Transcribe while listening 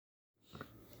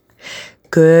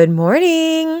Good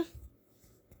morning.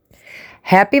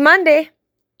 Happy Monday.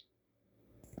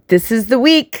 This is the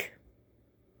week.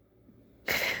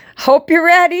 Hope you're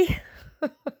ready.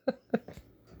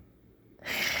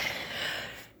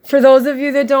 For those of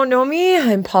you that don't know me,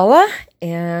 I'm Paula,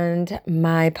 and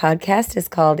my podcast is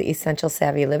called Essential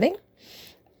Savvy Living.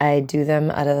 I do them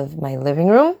out of my living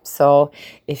room, so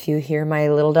if you hear my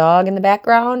little dog in the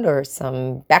background or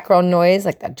some background noise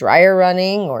like the dryer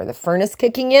running or the furnace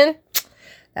kicking in,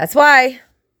 that's why.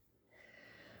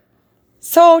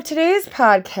 So today's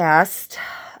podcast,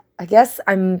 I guess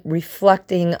I'm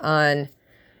reflecting on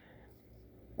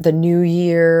the new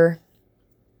year.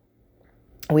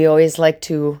 We always like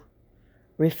to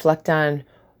reflect on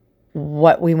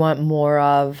what we want more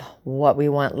of, what we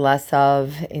want less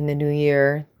of in the new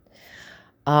year.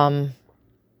 And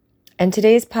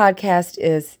today's podcast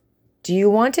is, do you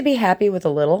want to be happy with a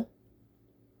little?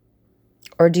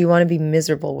 Or do you want to be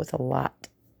miserable with a lot?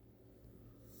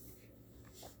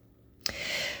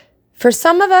 For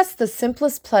some of us, the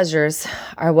simplest pleasures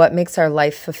are what makes our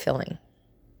life fulfilling.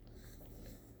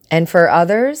 And for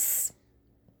others,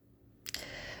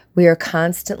 we are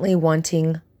constantly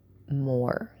wanting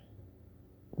more.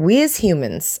 We as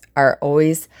humans are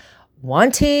always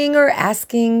wanting or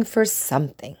asking for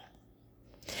something.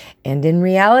 And in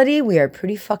reality, we are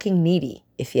pretty fucking needy,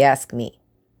 if you ask me.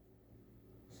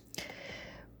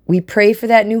 We pray for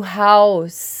that new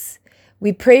house.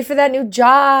 We pray for that new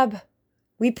job.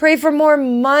 We pray for more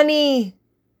money.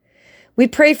 We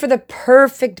pray for the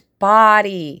perfect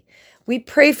body. We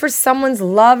pray for someone's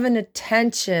love and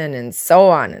attention, and so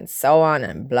on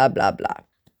and blah, blah, blah.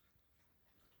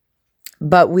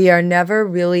 But we are never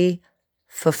really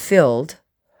fulfilled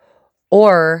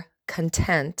or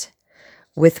content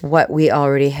with what we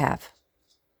already have.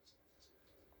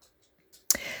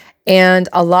 And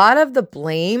a lot of the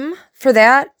blame for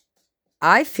that,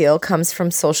 I feel, comes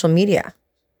from social media.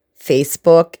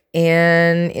 Facebook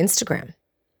and Instagram.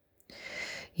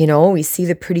 You know, we see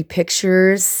the pretty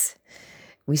pictures.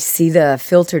 We see the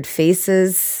filtered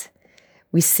faces.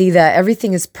 We see that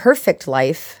everything is perfect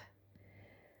life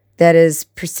that is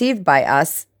perceived by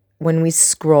us when we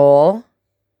scroll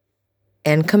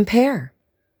and compare.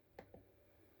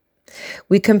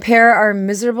 We compare our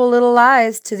miserable little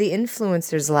lives to the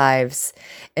influencers' lives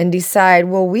and decide,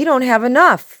 well, we don't have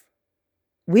enough.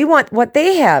 We want what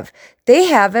they have. They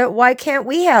have it. Why can't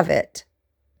we have it?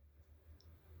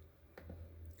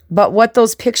 But what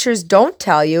those pictures don't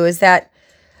tell you is that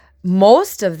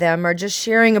most of them are just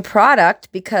sharing a product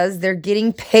because they're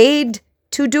getting paid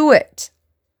to do it.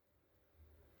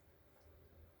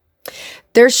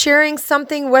 They're sharing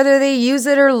something whether they use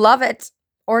it or love it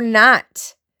or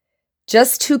not,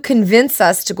 just to convince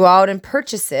us to go out and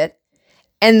purchase it,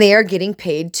 and they are getting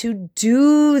paid to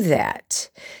do that.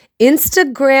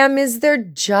 Instagram is their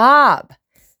job,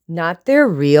 not their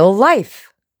real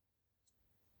life.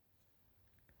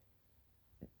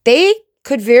 They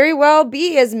could very well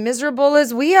be as miserable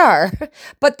as we are,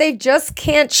 but they just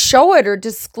can't show it or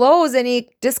disclose any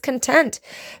discontent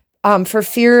for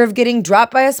fear of getting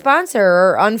dropped by a sponsor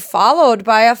or unfollowed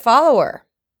by a follower.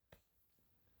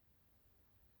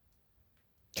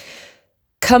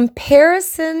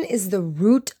 Comparison is the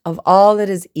root of all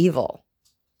that is evil,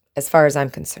 as far as I'm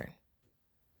concerned.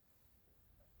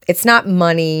 It's not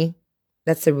money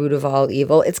that's the root of all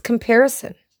evil. It's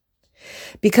comparison.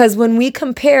 Because when we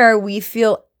compare, we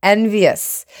feel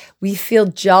envious. We feel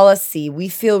jealousy. We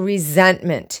feel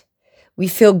resentment. We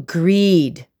feel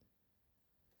greed.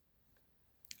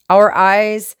 Our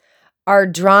eyes are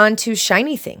drawn to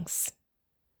shiny things.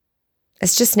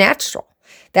 It's just natural.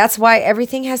 That's why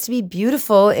everything has to be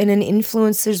beautiful in an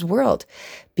influencer's world,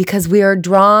 because we are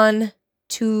drawn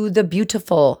to the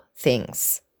beautiful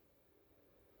things.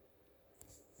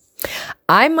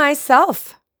 I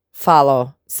myself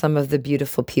follow some of the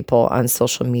beautiful people on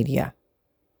social media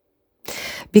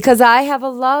because I have a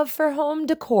love for home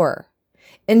decor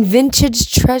and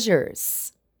vintage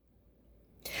treasures.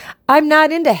 I'm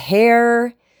not into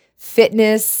hair,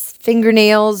 fitness,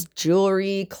 fingernails,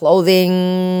 jewelry,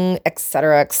 clothing,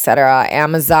 etc.,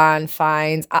 Amazon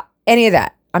finds, any of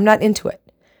that. I'm not into it.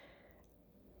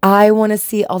 I want to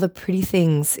see all the pretty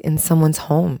things in someone's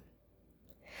home.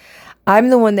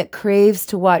 I'm the one that craves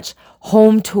to watch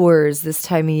home tours this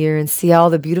time of year and see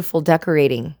all the beautiful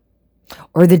decorating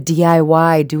or the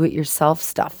DIY, do-it-yourself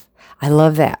stuff. I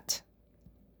love that.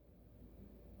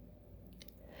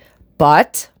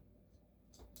 But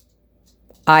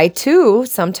I, too,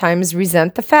 sometimes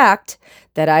resent the fact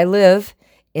that I live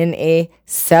in a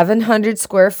 700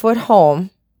 square foot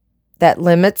home that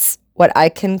limits what I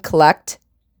can collect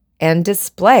and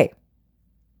display.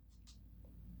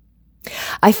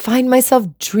 I find myself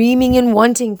dreaming and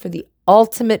wanting for the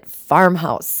ultimate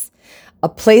farmhouse, a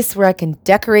place where I can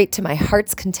decorate to my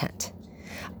heart's content,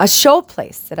 a show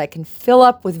place that I can fill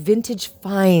up with vintage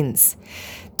finds,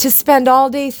 to spend all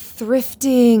day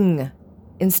thrifting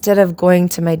instead of going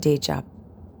to my day job.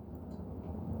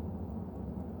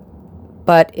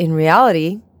 But in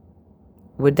reality,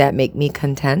 would that make me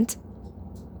content?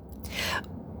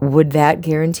 Would that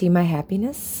guarantee my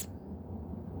happiness?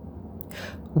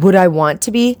 Would I want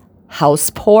to be house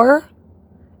poor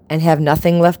and have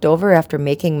nothing left over after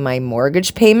making my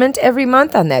mortgage payment every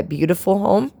month on that beautiful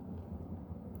home?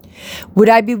 Would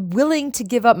I be willing to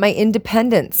give up my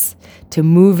independence to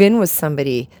move in with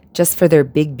somebody just for their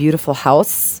big, beautiful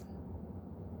house?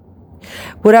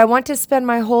 Would I want to spend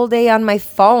my whole day on my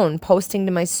phone posting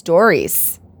to my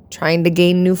stories, trying to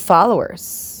gain new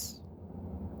followers,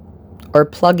 or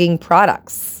plugging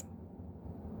products?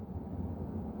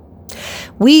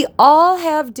 We all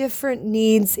have different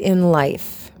needs in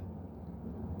life.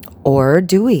 Or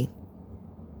do we?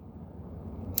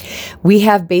 We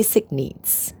have basic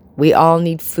needs. We all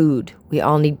need food. We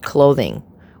all need clothing.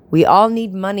 We all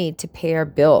need money to pay our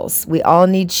bills. We all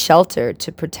need shelter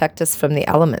to protect us from the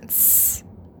elements.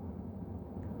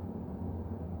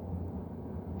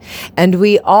 And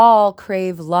we all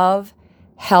crave love,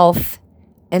 health,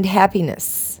 and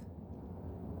happiness.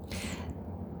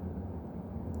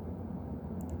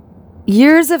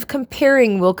 Years of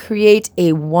comparing will create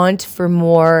a want for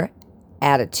more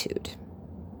attitude.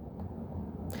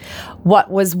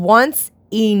 What was once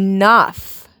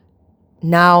enough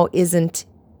now isn't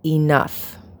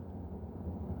enough.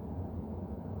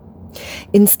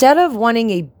 Instead of wanting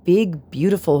a big,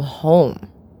 beautiful home,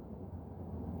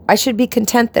 I should be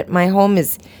content that my home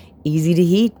is easy to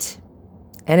heat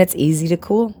and it's easy to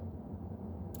cool.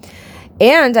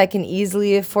 And I can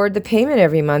easily afford the payment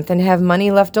every month and have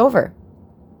money left over.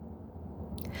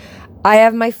 I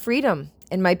have my freedom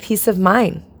and my peace of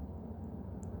mind.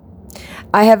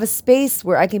 I have a space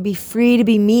where I can be free to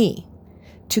be me,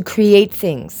 to create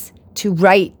things, to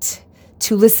write,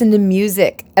 to listen to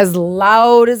music as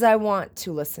loud as I want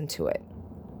to listen to it.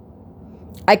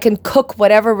 I can cook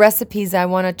whatever recipes I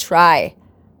want to try.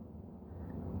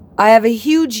 I have a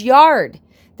huge yard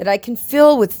that I can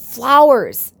fill with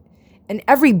flowers and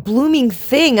every blooming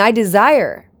thing I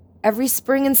desire every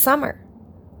spring and summer.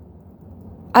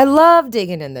 I love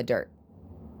digging in the dirt.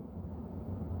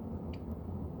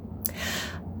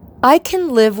 I can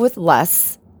live with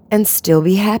less and still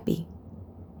be happy.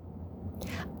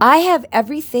 I have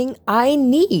everything I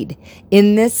need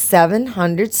in this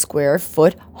 700 square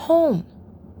foot home.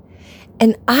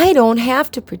 And I don't have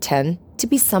to pretend to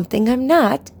be something I'm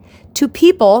not to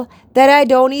people that I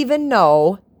don't even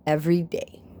know every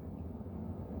day.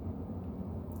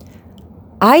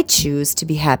 I choose to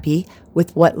be happy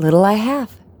with what little I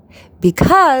have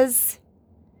because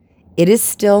it is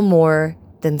still more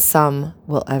than some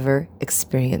will ever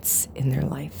experience in their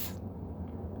life.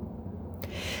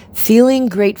 Feeling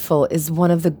grateful is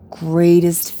one of the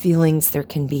greatest feelings there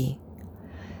can be.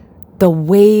 The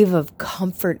wave of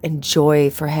comfort and joy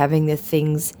for having the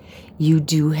things you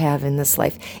do have in this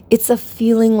life. It's a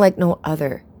feeling like no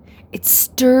other. It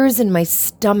stirs in my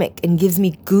stomach and gives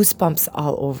me goosebumps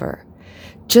all over.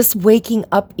 Just waking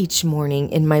up each morning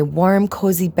in my warm,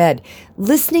 cozy bed,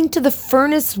 listening to the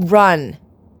furnace run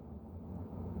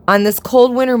on this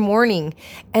cold winter morning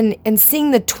and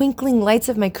seeing the twinkling lights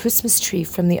of my Christmas tree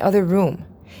from the other room.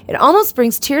 It almost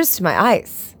brings tears to my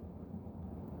eyes.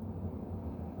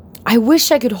 I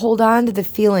wish I could hold on to the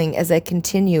feeling as I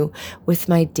continue with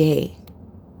my day.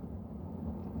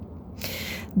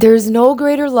 There's no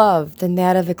greater love than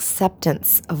that of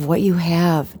acceptance of what you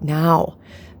have now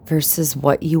versus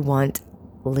what you want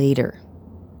later.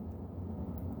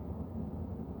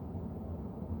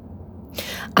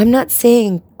 I'm not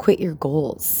saying quit your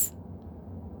goals.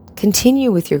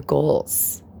 Continue with your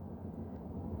goals.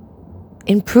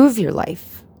 Improve your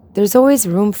life. There's always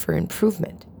room for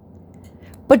improvement.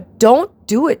 But don't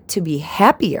do it to be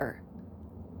happier.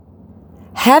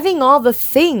 Having all the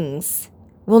things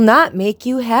will not make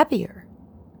you happier.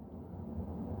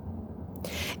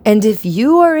 And if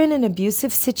you are in an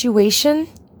abusive situation,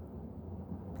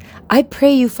 I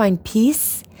pray you find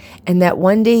peace and that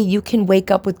one day you can wake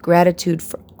up with gratitude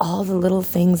for all the little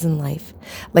things in life,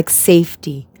 like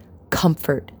safety,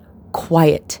 comfort,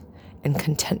 quiet, and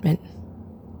contentment.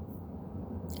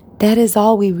 That is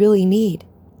all we really need.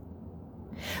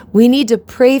 We need to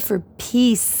pray for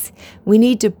peace. We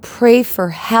need to pray for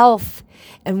health.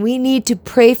 And we need to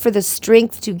pray for the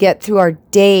strength to get through our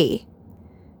day.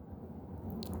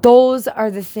 Those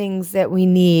are the things that we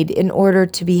need in order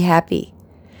to be happy.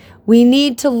 We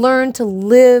need to learn to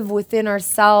live within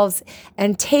ourselves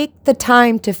and take the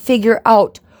time to figure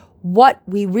out what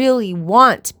we really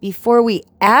want before we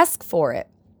ask for it.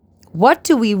 What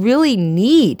do we really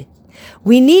need?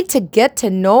 We need to get to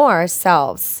know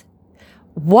ourselves.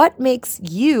 What makes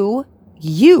you,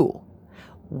 you?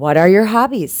 What are your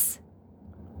hobbies?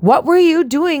 What were you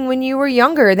doing when you were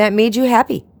younger that made you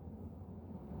happy?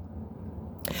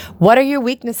 What are your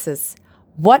weaknesses?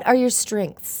 What are your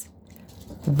strengths?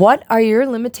 What are your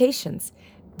limitations?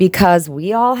 Because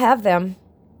we all have them.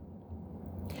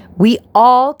 We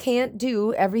all can't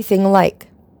do everything alike.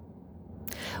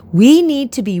 We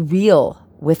need to be real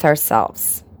with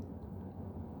ourselves.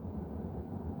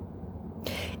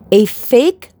 A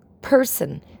fake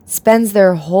person spends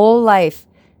their whole life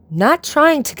not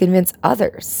trying to convince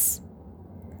others,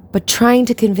 but trying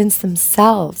to convince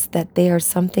themselves that they are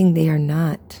something they are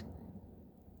not.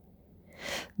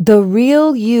 The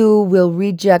real you will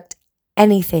reject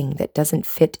anything that doesn't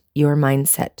fit your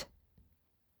mindset.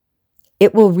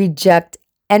 It will reject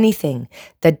anything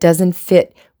that doesn't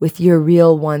fit with your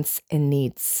real wants and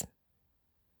needs.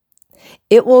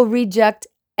 It will reject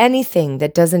anything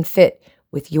that doesn't fit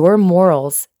with your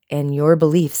morals and your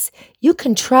beliefs. You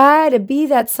can try to be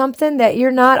that something that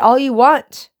you're not all you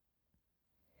want,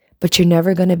 but you're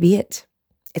never going to be it.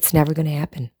 It's never going to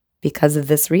happen because of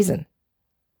this reason.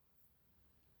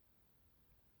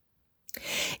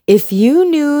 If you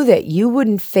knew that you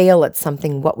wouldn't fail at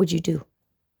something, what would you do?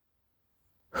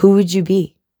 Who would you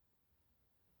be?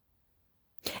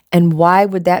 And why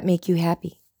would that make you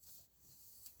happy?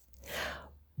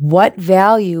 What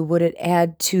value would it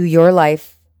add to your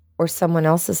life or someone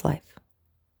else's life?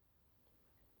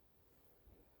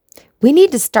 We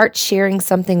need to start sharing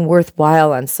something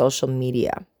worthwhile on social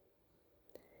media.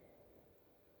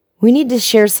 We need to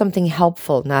share something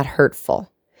helpful, not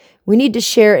hurtful. We need to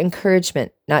share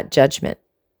encouragement, not judgment.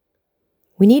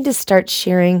 We need to start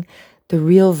sharing the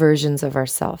real versions of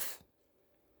ourselves.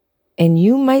 And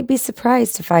you might be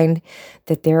surprised to find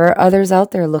that there are others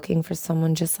out there looking for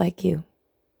someone just like you.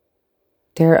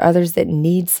 There are others that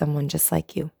need someone just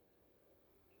like you.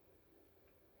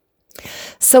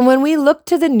 So when we look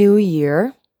to the new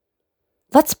year,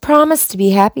 let's promise to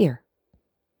be happier.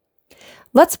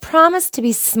 Let's promise to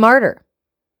be smarter.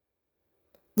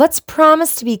 Let's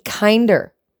promise to be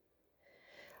kinder.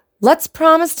 Let's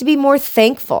promise to be more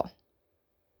thankful.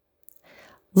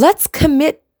 Let's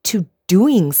commit to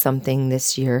doing something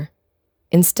this year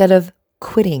instead of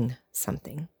quitting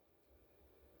something.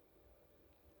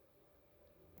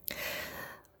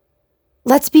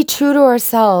 Let's be true to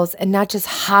ourselves and not just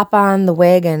hop on the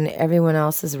wagon everyone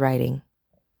else is riding.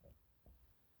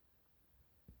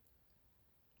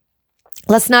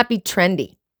 Let's not be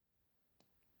trendy.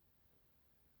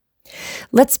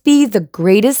 Let's be the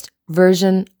greatest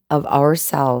version of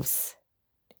ourselves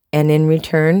and in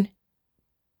return,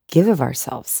 give of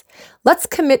ourselves. Let's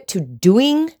commit to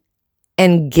doing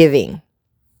and giving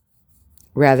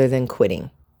rather than quitting.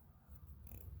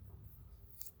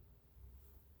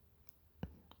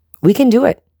 We can do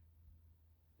it.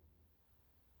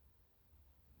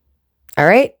 All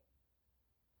right?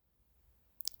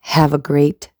 Have a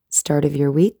great start of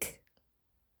your week.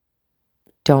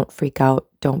 Don't freak out.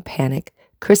 Don't panic.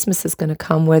 Christmas is going to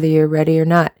come whether you're ready or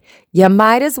not. You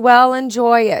might as well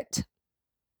enjoy it.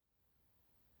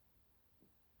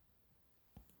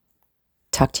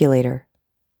 Talk to you later.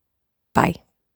 Bye.